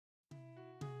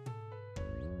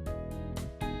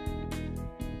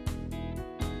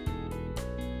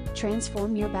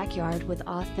Transform your backyard with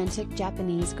authentic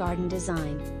Japanese garden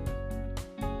design.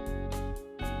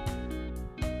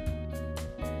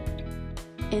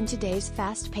 In today's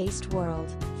fast-paced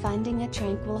world, finding a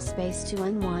tranquil space to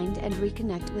unwind and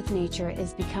reconnect with nature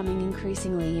is becoming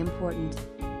increasingly important.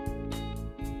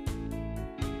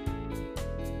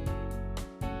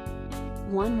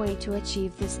 One way to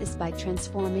achieve this is by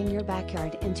transforming your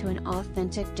backyard into an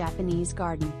authentic Japanese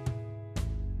garden.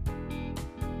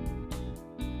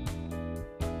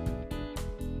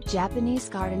 Japanese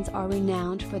gardens are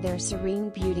renowned for their serene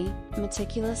beauty,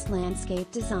 meticulous landscape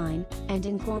design, and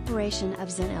incorporation of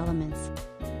Zen elements.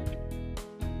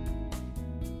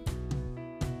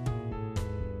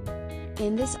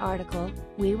 In this article,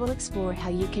 we will explore how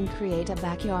you can create a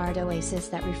backyard oasis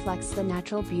that reflects the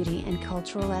natural beauty and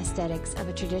cultural aesthetics of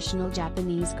a traditional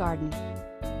Japanese garden.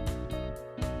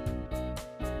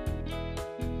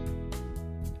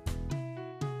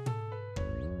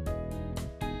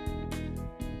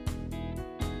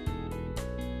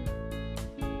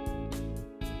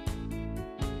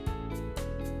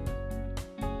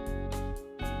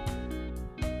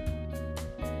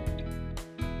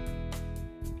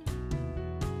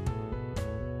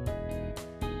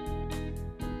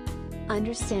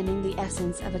 Understanding the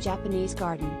essence of a Japanese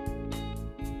garden.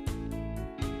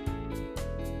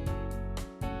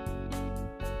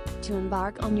 To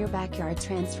embark on your backyard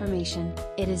transformation,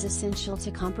 it is essential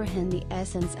to comprehend the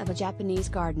essence of a Japanese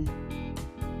garden.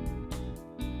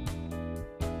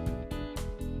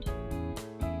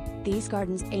 These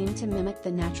gardens aim to mimic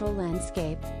the natural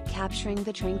landscape, capturing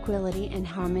the tranquility and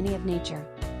harmony of nature.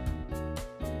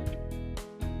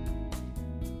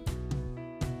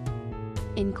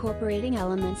 Incorporating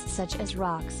elements such as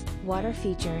rocks, water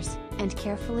features, and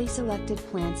carefully selected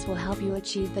plants will help you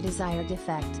achieve the desired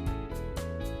effect.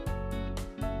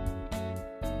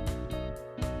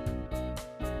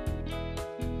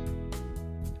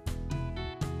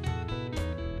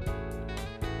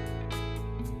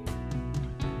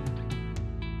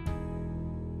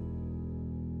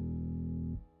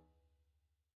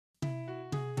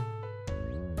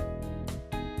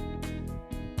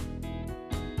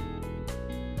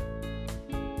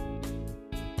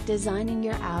 Designing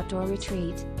your outdoor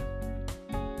retreat.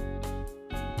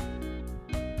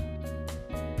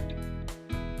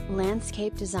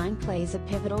 Landscape design plays a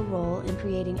pivotal role in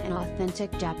creating an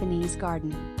authentic Japanese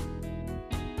garden.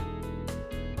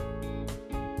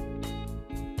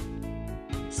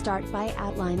 Start by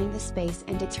outlining the space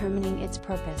and determining its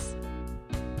purpose.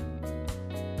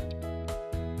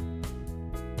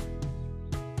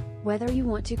 Whether you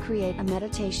want to create a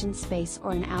meditation space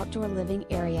or an outdoor living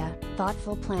area,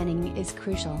 thoughtful planning is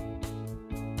crucial.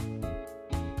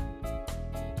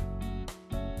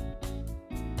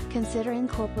 Consider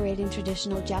incorporating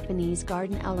traditional Japanese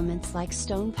garden elements like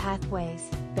stone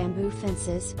pathways, bamboo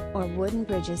fences, or wooden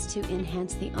bridges to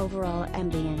enhance the overall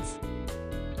ambience.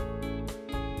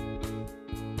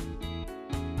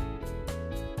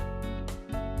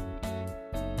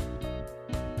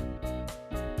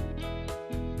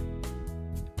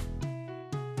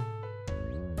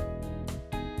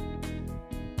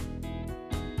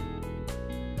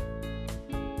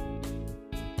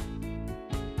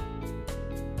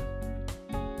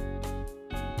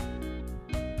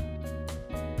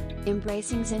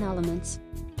 Embracing Zen elements.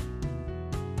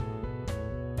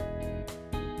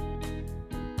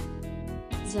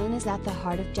 Zen is at the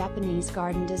heart of Japanese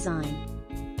garden design.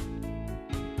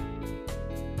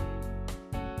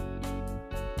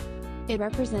 It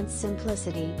represents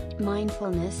simplicity,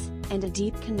 mindfulness, and a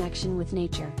deep connection with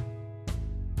nature.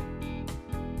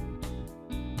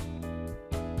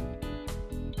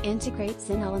 Integrate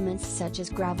Zen elements such as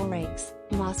gravel rakes,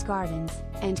 moss gardens,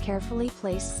 and carefully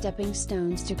placed stepping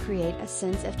stones to create a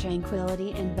sense of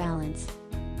tranquility and balance.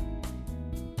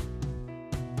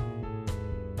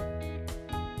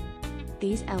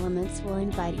 These elements will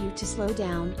invite you to slow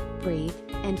down, breathe,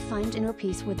 and find inner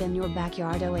peace within your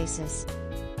backyard oasis.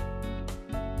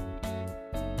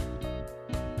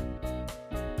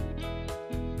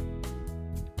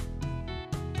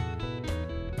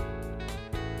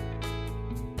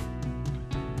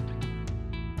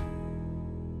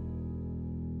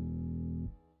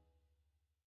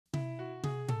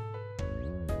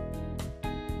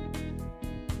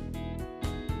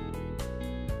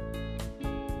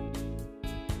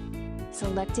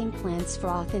 Selecting plants for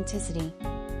authenticity.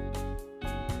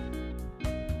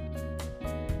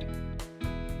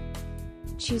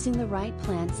 Choosing the right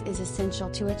plants is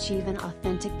essential to achieve an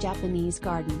authentic Japanese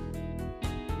garden.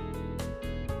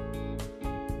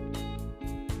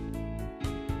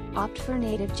 Opt for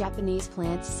native Japanese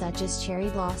plants such as cherry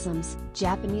blossoms,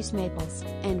 Japanese maples,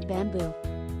 and bamboo.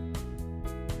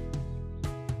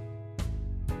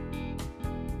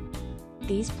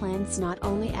 These plants not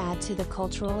only add to the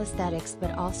cultural aesthetics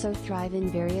but also thrive in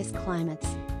various climates.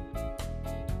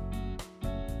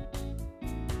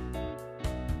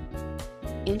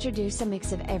 Introduce a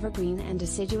mix of evergreen and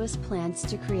deciduous plants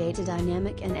to create a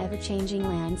dynamic and ever-changing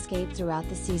landscape throughout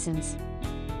the seasons.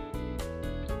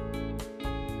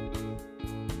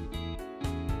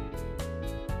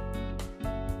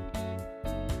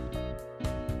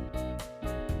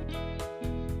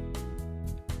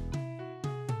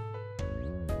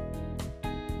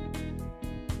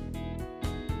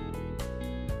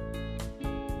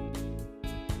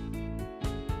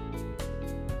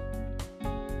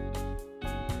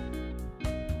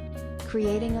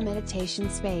 Creating a meditation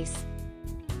space.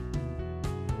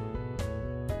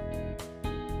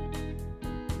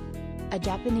 A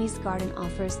Japanese garden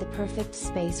offers the perfect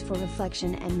space for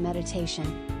reflection and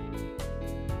meditation.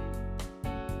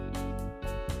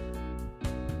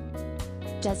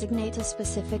 Designate a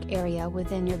specific area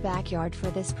within your backyard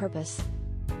for this purpose.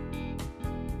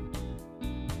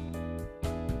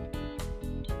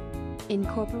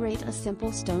 Incorporate a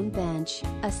simple stone bench,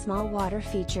 a small water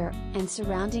feature, and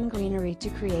surrounding greenery to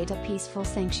create a peaceful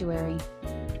sanctuary.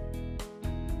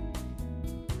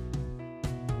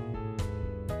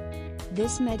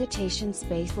 This meditation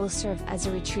space will serve as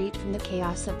a retreat from the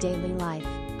chaos of daily life,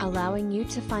 allowing you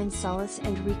to find solace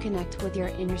and reconnect with your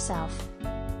inner self.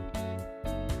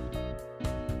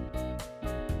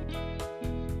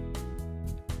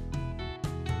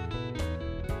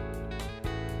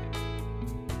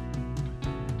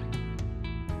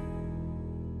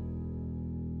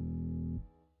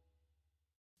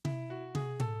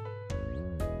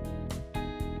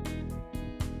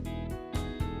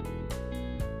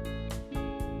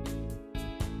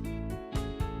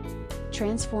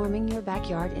 Transforming your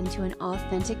backyard into an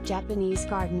authentic Japanese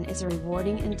garden is a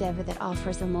rewarding endeavor that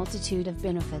offers a multitude of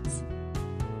benefits.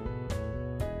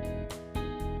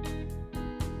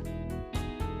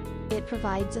 It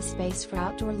provides a space for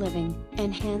outdoor living,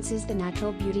 enhances the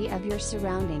natural beauty of your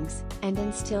surroundings, and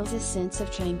instills a sense of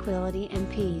tranquility and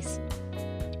peace.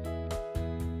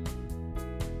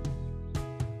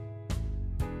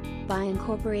 By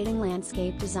incorporating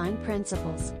landscape design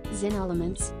principles, Zen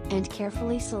elements, and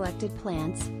carefully selected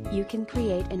plants, you can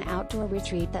create an outdoor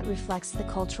retreat that reflects the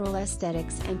cultural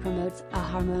aesthetics and promotes a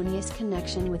harmonious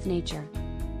connection with nature.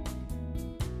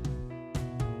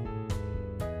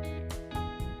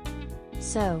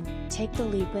 So, take the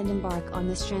leap and embark on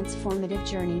this transformative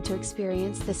journey to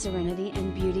experience the serenity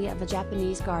and beauty of a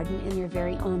Japanese garden in your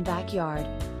very own backyard.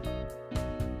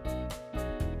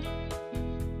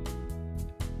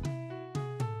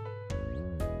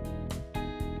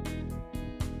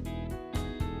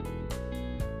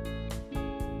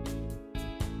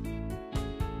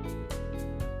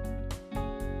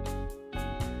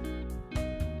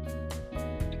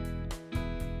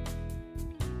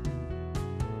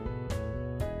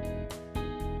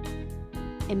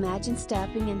 Imagine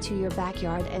stepping into your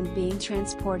backyard and being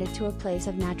transported to a place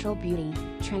of natural beauty,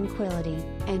 tranquility,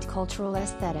 and cultural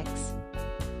aesthetics.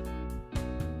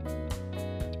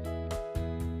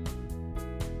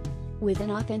 With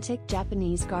an authentic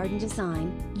Japanese garden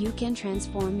design, you can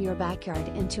transform your backyard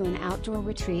into an outdoor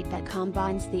retreat that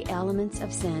combines the elements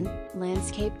of Zen,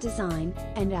 landscape design,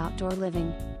 and outdoor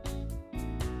living.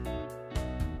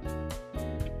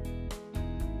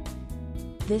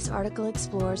 This article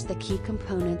explores the key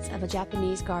components of a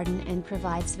Japanese garden and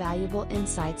provides valuable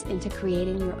insights into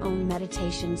creating your own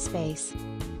meditation space.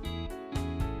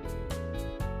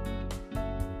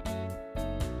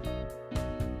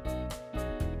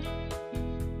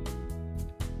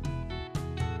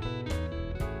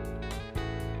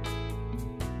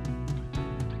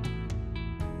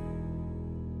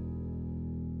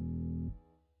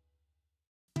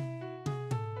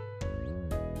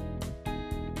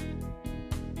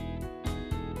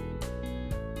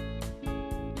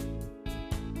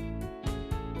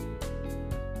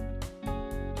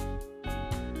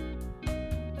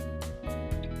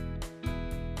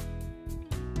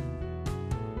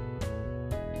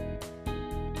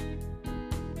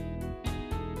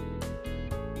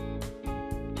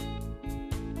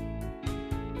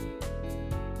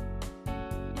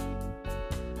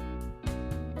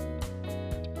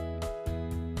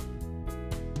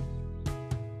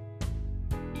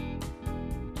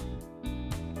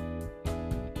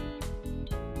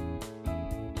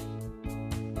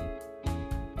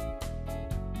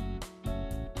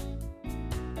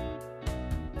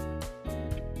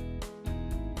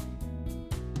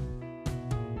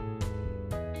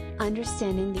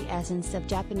 Understanding the essence of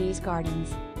Japanese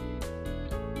gardens.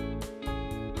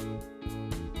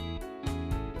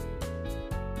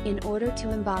 In order to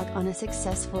embark on a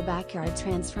successful backyard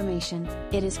transformation,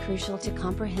 it is crucial to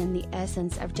comprehend the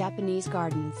essence of Japanese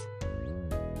gardens.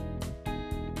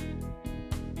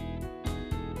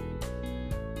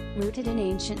 Rooted in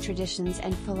ancient traditions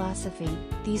and philosophy,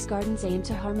 these gardens aim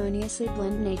to harmoniously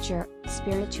blend nature,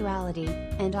 spirituality,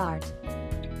 and art.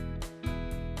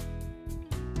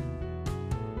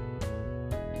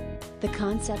 The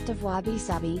concept of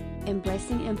wabi-sabi,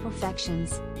 embracing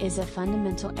imperfections, is a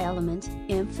fundamental element,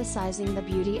 emphasizing the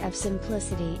beauty of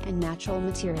simplicity and natural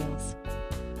materials.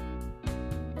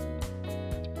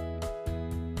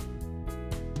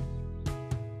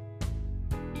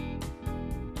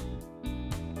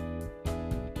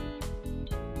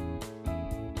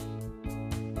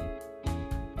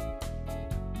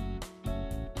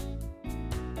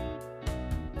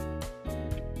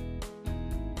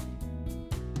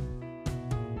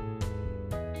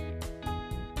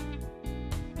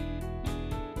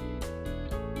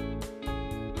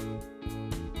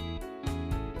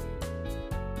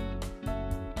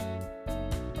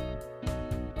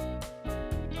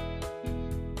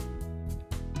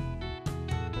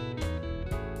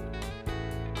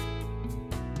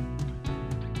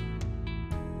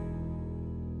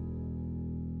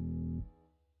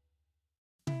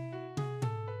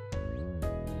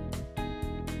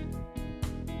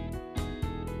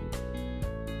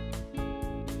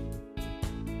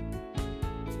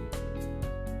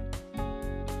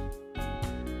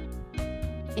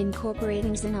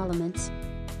 Incorporating Zen elements.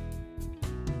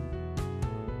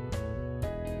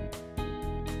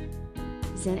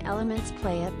 Zen elements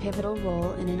play a pivotal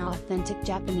role in an authentic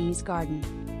Japanese garden.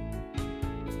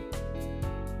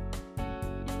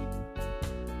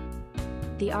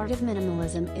 The art of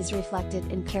minimalism is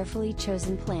reflected in carefully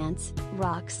chosen plants,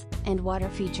 rocks, and water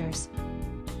features.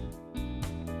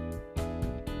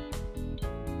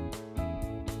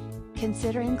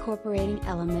 Consider incorporating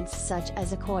elements such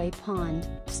as a koi pond,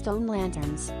 stone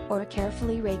lanterns, or a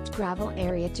carefully raked gravel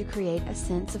area to create a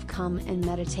sense of calm and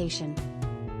meditation.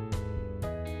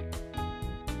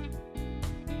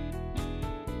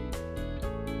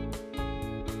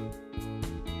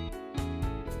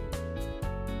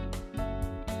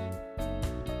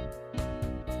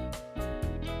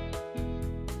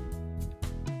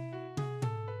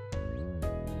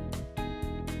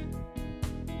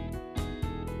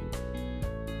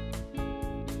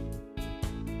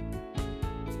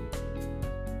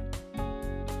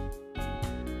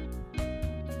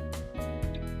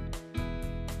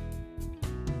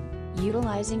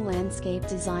 Utilizing landscape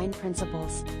design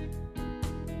principles.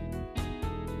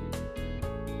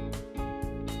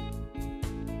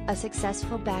 A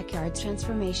successful backyard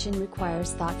transformation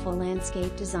requires thoughtful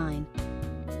landscape design.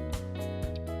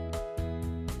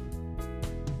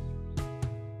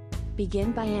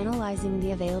 Begin by analyzing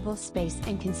the available space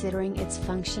and considering its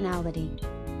functionality.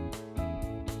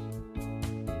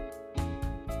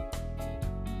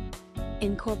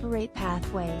 Incorporate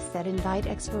pathways that invite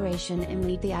exploration and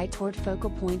lead the eye toward focal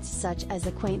points such as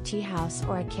a quaint tea house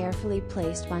or a carefully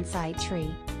placed bonsai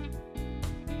tree.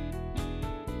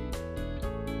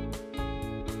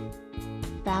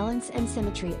 Balance and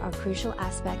symmetry are crucial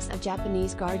aspects of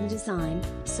Japanese garden design,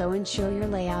 so ensure your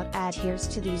layout adheres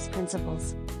to these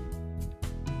principles.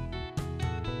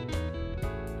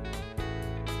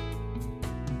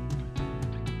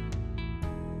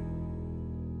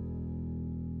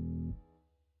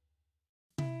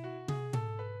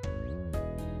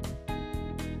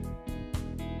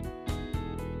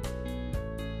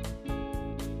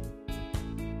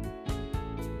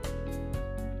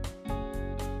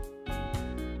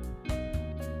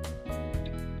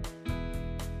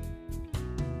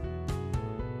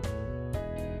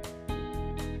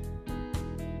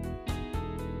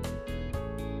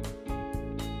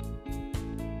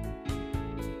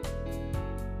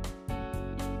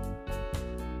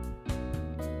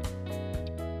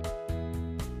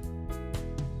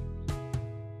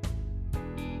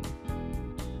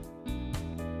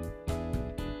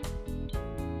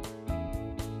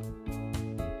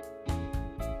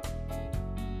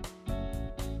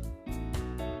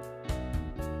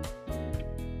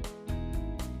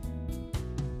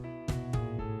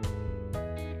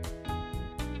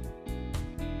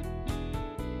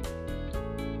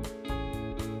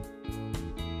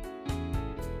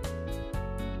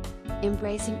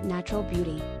 Embracing natural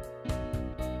beauty.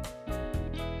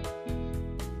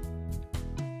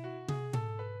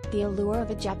 The allure of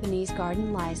a Japanese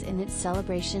garden lies in its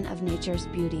celebration of nature's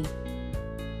beauty.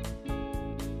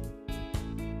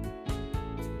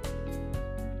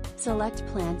 Select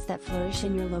plants that flourish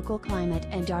in your local climate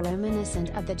and are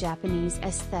reminiscent of the Japanese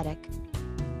aesthetic.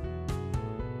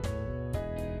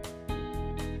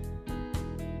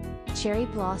 Cherry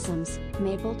blossoms,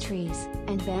 maple trees,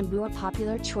 and bamboo are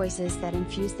popular choices that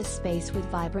infuse the space with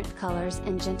vibrant colors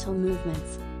and gentle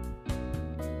movements.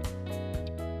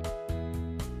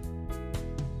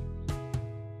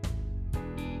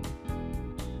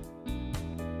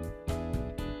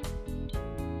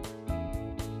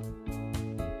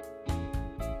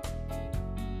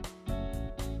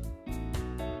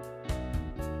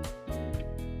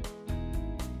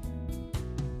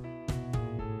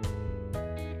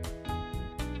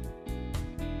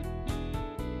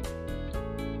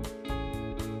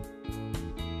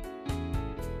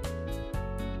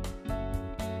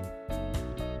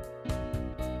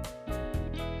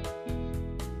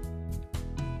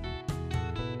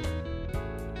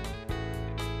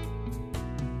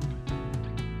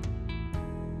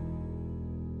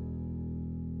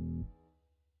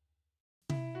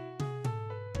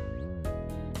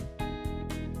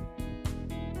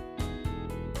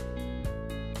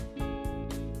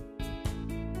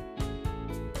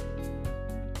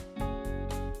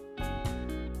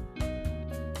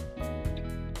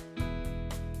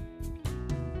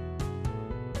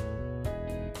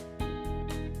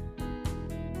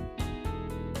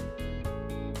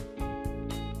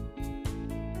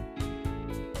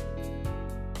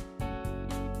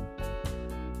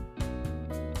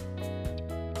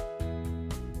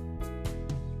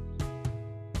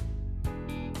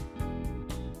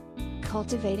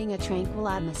 Cultivating a tranquil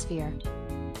atmosphere.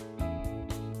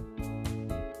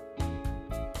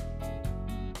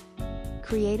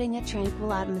 Creating a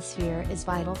tranquil atmosphere is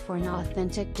vital for an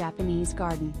authentic Japanese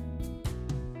garden.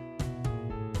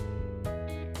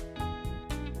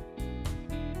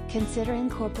 Consider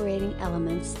incorporating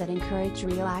elements that encourage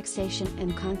relaxation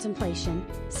and contemplation,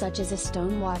 such as a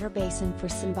stone water basin for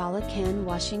symbolic hand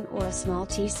washing or a small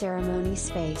tea ceremony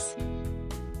space.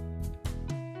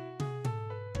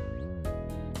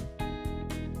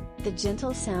 The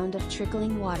gentle sound of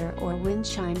trickling water or wind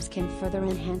chimes can further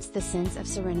enhance the sense of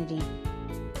serenity.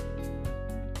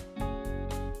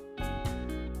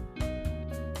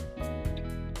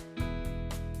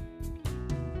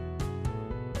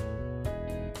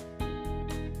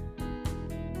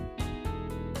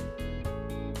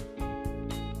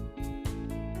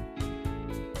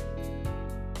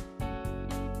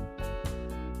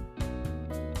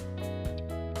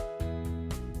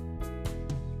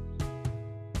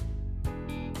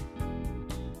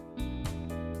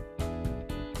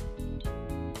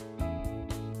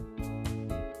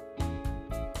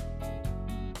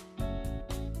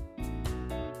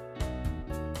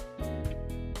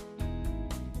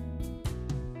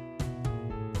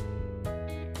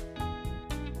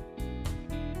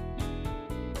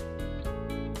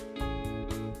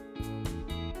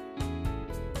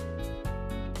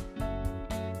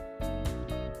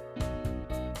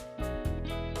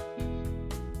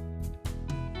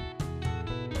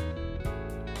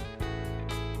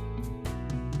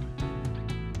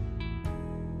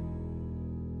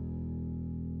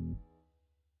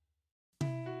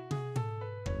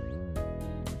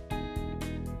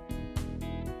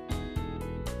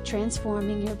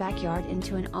 Transforming your backyard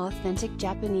into an authentic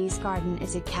Japanese garden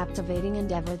is a captivating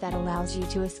endeavor that allows you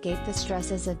to escape the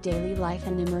stresses of daily life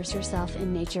and immerse yourself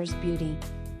in nature's beauty.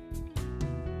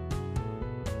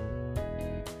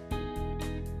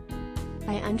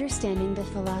 By understanding the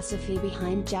philosophy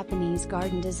behind Japanese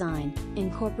garden design,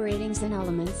 incorporating Zen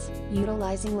elements,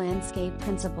 utilizing landscape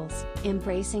principles,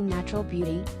 embracing natural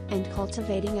beauty, and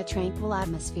cultivating a tranquil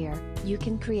atmosphere, you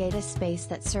can create a space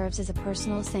that serves as a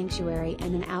personal sanctuary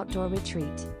and an outdoor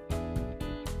retreat.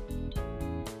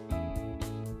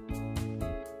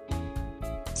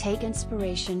 Take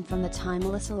inspiration from the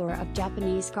timeless allure of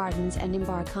Japanese gardens and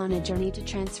embark on a journey to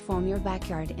transform your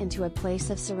backyard into a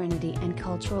place of serenity and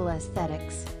cultural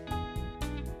aesthetics.